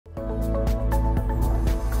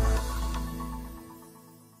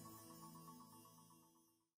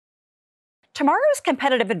Tomorrow's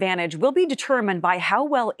competitive advantage will be determined by how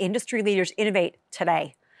well industry leaders innovate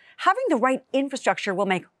today. Having the right infrastructure will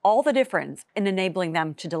make all the difference in enabling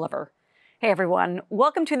them to deliver. Hey everyone,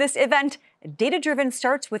 welcome to this event. Data-driven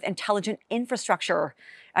starts with intelligent infrastructure.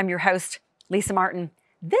 I'm your host, Lisa Martin.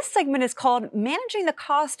 This segment is called Managing the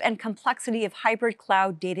Cost and Complexity of Hybrid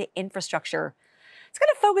Cloud Data Infrastructure. It's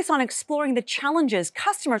going to focus on exploring the challenges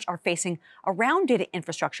customers are facing around data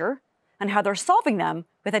infrastructure and how they're solving them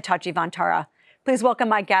with Hitachi Vantara. Please welcome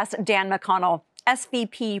my guest, Dan McConnell,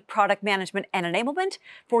 SVP Product Management and Enablement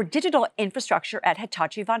for Digital Infrastructure at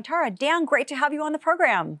Hitachi Vantara. Dan, great to have you on the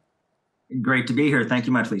program. Great to be here. Thank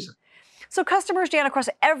you much, Lisa. So customers, Dan, across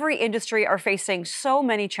every industry are facing so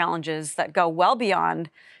many challenges that go well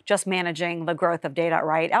beyond just managing the growth of data,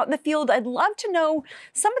 right? Out in the field, I'd love to know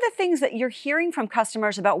some of the things that you're hearing from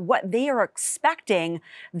customers about what they are expecting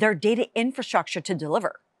their data infrastructure to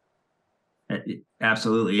deliver.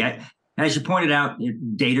 Absolutely. As you pointed out,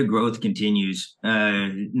 data growth continues.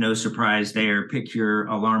 No surprise there. Pick your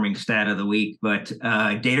alarming stat of the week, but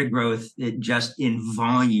data growth just in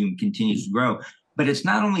volume continues to grow. But it's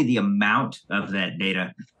not only the amount of that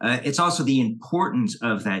data, it's also the importance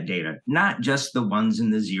of that data, not just the ones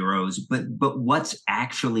and the zeros, but what's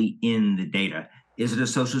actually in the data. Is it a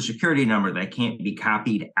social security number that can't be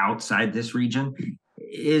copied outside this region?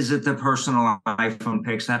 Is it the personal iPhone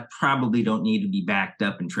pics that probably don't need to be backed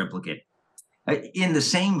up in triplicate? In the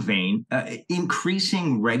same vein,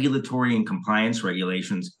 increasing regulatory and compliance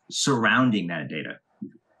regulations surrounding that data,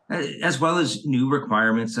 as well as new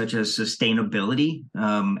requirements such as sustainability.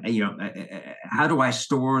 How do I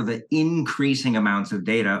store the increasing amounts of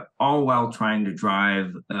data, all while trying to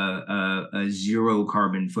drive a zero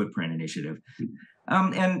carbon footprint initiative?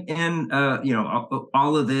 All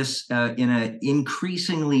of this in an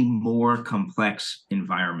increasingly more complex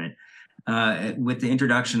environment. With the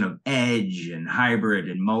introduction of edge and hybrid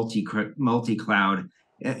and multi-cloud,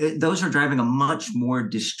 those are driving a much more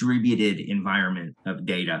distributed environment of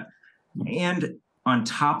data. And on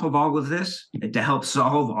top of all of this, to help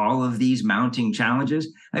solve all of these mounting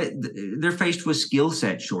challenges, they're faced with skill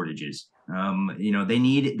set shortages. They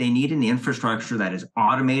need an infrastructure that is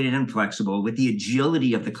automated and flexible with the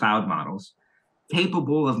agility of the cloud models,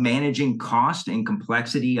 capable of managing cost and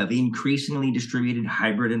complexity of increasingly distributed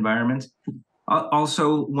hybrid environments.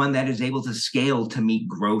 Also, one that is able to scale to meet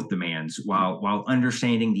growth demands while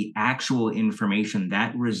understanding the actual information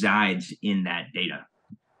that resides in that data.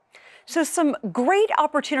 So some great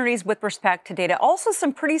opportunities with respect to data, also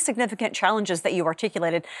some pretty significant challenges that you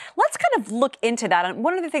articulated. Let's kind of look into that. And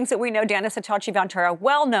one of the things that we know, Dan, is Hitachi Vantara,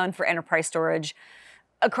 well known for enterprise storage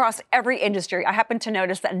across every industry. I happen to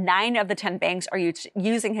notice that 9 of the 10 banks are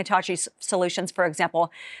using Hitachi solutions, for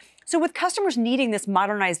example. So with customers needing this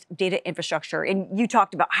modernized data infrastructure, and you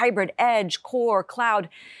talked about hybrid, edge, core, cloud,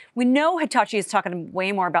 we know Hitachi is talking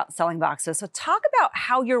way more about selling boxes. So talk about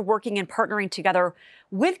how you're working and partnering together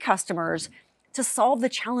with customers to solve the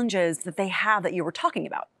challenges that they have that you were talking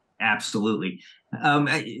about. Absolutely.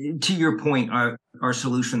 To your point, our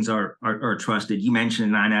solutions are trusted. You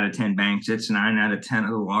mentioned 9 out of 10 banks. It's 9 out of 10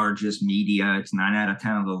 of the largest media. It's 9 out of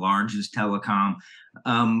 10 of the largest telecom.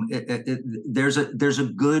 There's a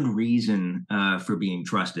good reason for being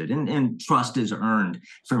trusted, and trust is earned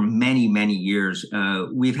for many, many years.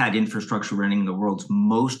 We've had infrastructure running the world's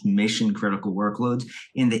most mission-critical workloads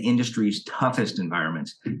in the industry's toughest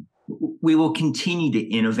environments. We will continue to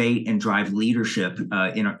innovate and drive leadership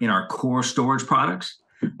in our core storage products.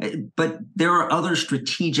 But there are other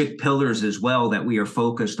strategic pillars as well that we are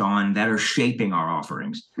focused on that are shaping our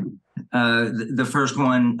offerings. The first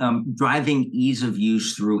one, driving ease of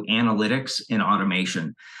use through analytics and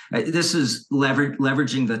automation. This is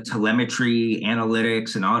leveraging the telemetry,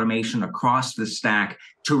 analytics, and automation across the stack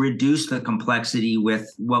to reduce the complexity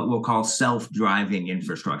with what we'll call self-driving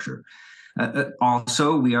infrastructure.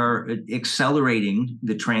 Also, we are accelerating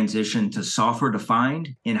the transition to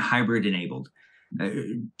software-defined and hybrid-enabled,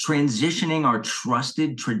 transitioning our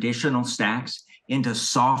trusted traditional stacks into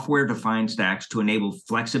software-defined stacks to enable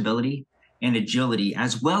flexibility and agility,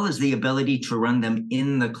 as well as the ability to run them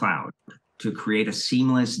in the cloud to create a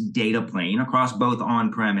seamless data plane across both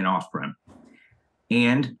on-prem and off-prem.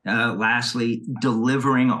 And lastly,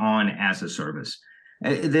 delivering on as a service.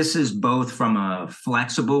 This is both from a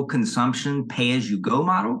flexible consumption pay-as-you-go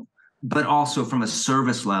model, but also from a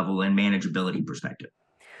service level and manageability perspective.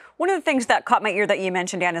 One of the things that caught my ear that you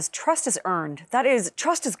mentioned, Dan, is trust is earned. That is,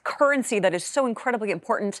 trust is currency that is so incredibly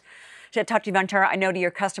important to Hitachi Vantara. I know to your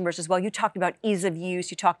customers as well. You talked about ease of use.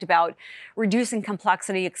 You talked about reducing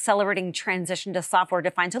complexity, accelerating transition to software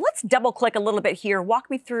defined. So let's double click a little bit here. Walk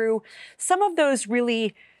me through some of those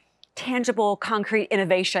really tangible, concrete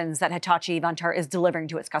innovations that Hitachi Vantara is delivering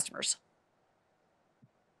to its customers?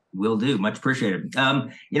 Will do. Much appreciated.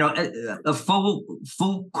 A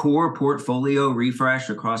full core portfolio refresh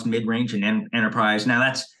across mid-range and enterprise. Now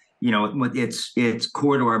that's, it's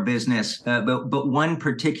core to our business. But one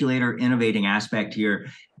particular innovating aspect here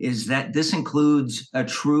is that this includes a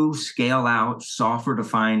true scale-out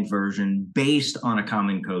software-defined version based on a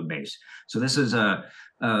common code base. So this is a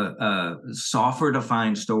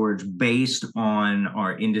software-defined storage based on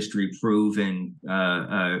our industry-proven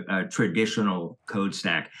traditional code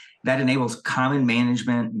stack that enables common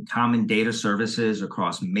management and common data services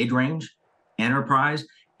across mid-range, enterprise,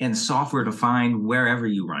 and software-defined wherever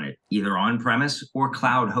you run it, either on-premise or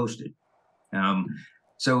cloud-hosted.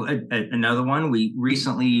 Another one, we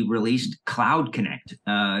recently released Cloud Connect.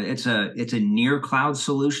 It's a near cloud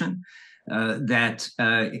solution that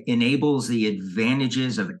enables the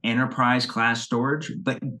advantages of enterprise class storage,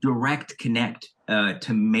 but direct connect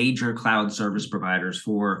to major cloud service providers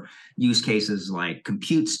for use cases like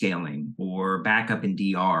compute scaling or backup and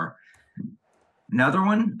DR. Another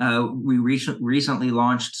one, we recently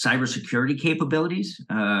launched cybersecurity capabilities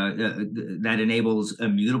that enables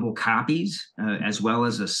immutable copies, as well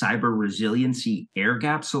as a cyber resiliency air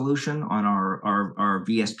gap solution on our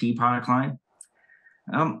VSP product line.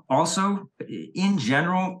 Also, in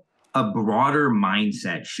general, a broader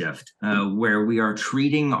mindset shift where we are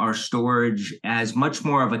treating our storage as much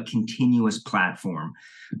more of a continuous platform.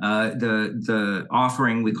 The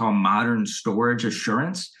offering we call Modern Storage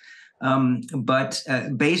Assurance, but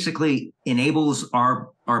basically enables our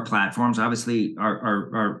platforms. Obviously,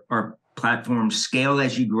 our platforms scale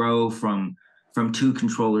as you grow from 2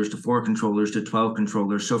 controllers to 4 controllers to 12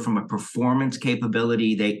 controllers. So from a performance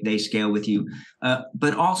capability, they scale with you,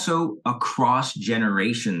 but also across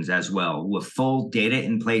generations as well, with full data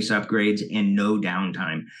in place upgrades and no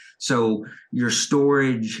downtime. So your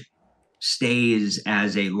storage stays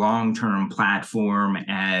as a long-term platform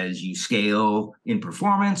as you scale in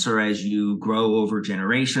performance or as you grow over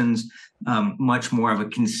generations, much more of a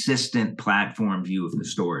consistent platform view of the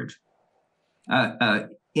storage.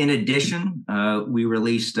 In addition, we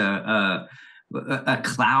released a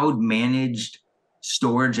cloud-managed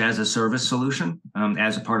storage as a service solution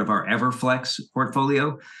as a part of our Everflex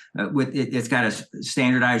portfolio. It's got a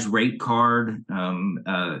standardized rate card,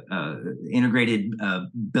 integrated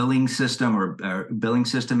billing system or billing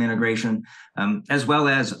system integration, as well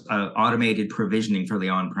as automated provisioning for the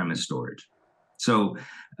on-premise storage. So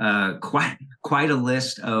quite a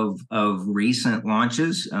list of recent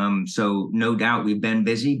launches. So no doubt we've been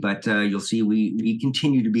busy, but you'll see we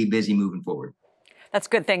continue to be busy moving forward. That's a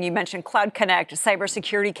good thing. You mentioned Cloud Connect,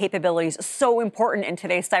 cybersecurity capabilities, so important in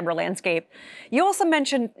today's cyber landscape. You also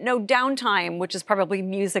mentioned no downtime, which is probably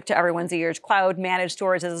music to everyone's ears, cloud managed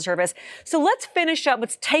storage as a service. So let's finish up,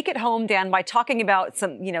 let's take it home, Dan, by talking about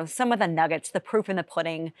some of the nuggets, the proof in the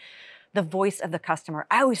pudding, the voice of the customer.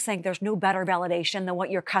 I always think there's no better validation than what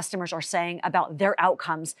your customers are saying about their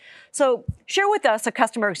outcomes. So share with us a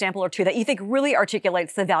customer example or two that you think really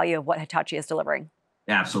articulates the value of what Hitachi is delivering.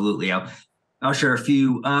 Absolutely. I'll share a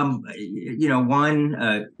few.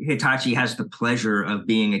 Hitachi has the pleasure of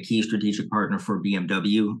being a key strategic partner for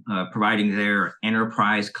BMW, providing their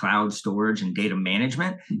enterprise cloud storage and data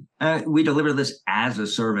management. We deliver this as a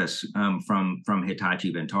service from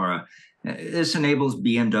Hitachi Vantara. This enables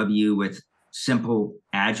BMW with simple,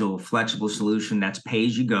 agile, flexible solution that's pay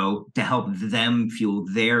as you go to help them fuel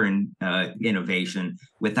their innovation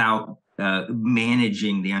without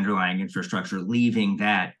managing the underlying infrastructure, leaving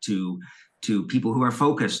that to people who are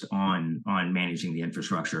focused on managing the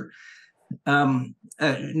infrastructure.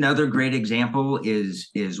 Another great example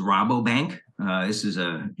is Rabobank. This is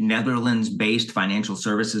a Netherlands-based financial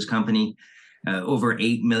services company, over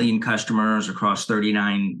 8 million customers across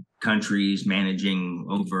 39 countries, managing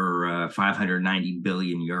over 590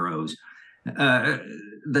 billion euros.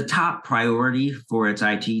 The top priority for its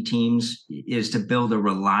IT teams is to build a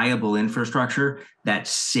reliable infrastructure that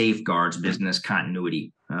safeguards business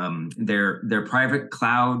continuity. Their private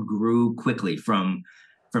cloud grew quickly from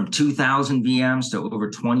 2,000 VMs to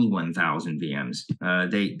over 21,000 VMs.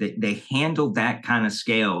 They handled that kind of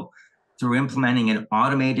scale through implementing an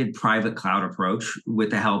automated private cloud approach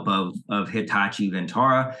with the help of Hitachi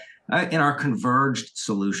Vantara and our converged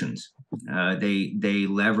solutions. They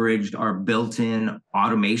leveraged our built-in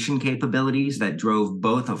automation capabilities that drove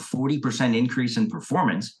both a 40% increase in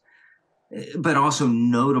performance, but also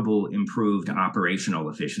notable improved operational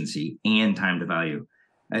efficiency and time to value.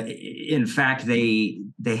 In fact, they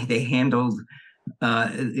handled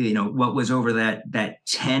what was over that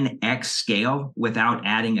 10x scale without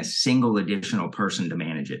adding a single additional person to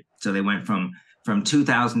manage it. So they went from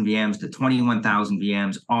 2,000 VMs to 21,000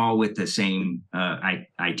 VMs, all with the same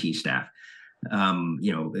IT staff.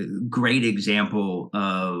 Great example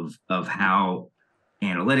of how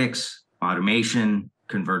analytics, automation,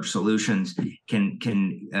 converged solutions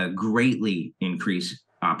can greatly increase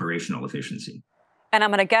operational efficiency. And I'm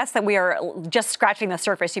going to guess that we are just scratching the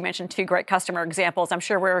surface. You mentioned 2 great customer examples. I'm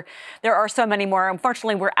sure there are so many more.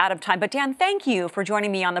 Unfortunately, we're out of time. But Dan, thank you for joining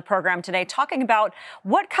me on the program today, talking about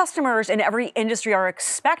what customers in every industry are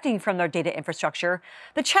expecting from their data infrastructure,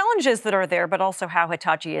 the challenges that are there, but also how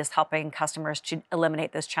Hitachi is helping customers to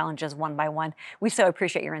eliminate those challenges one by one. We so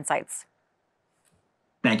appreciate your insights.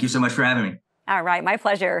 Thank you so much for having me. All right, my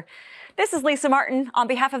pleasure. This is Lisa Martin on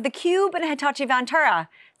behalf of theCUBE and Hitachi Vantara.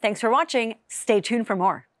 Thanks for watching. Stay tuned for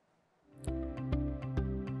more.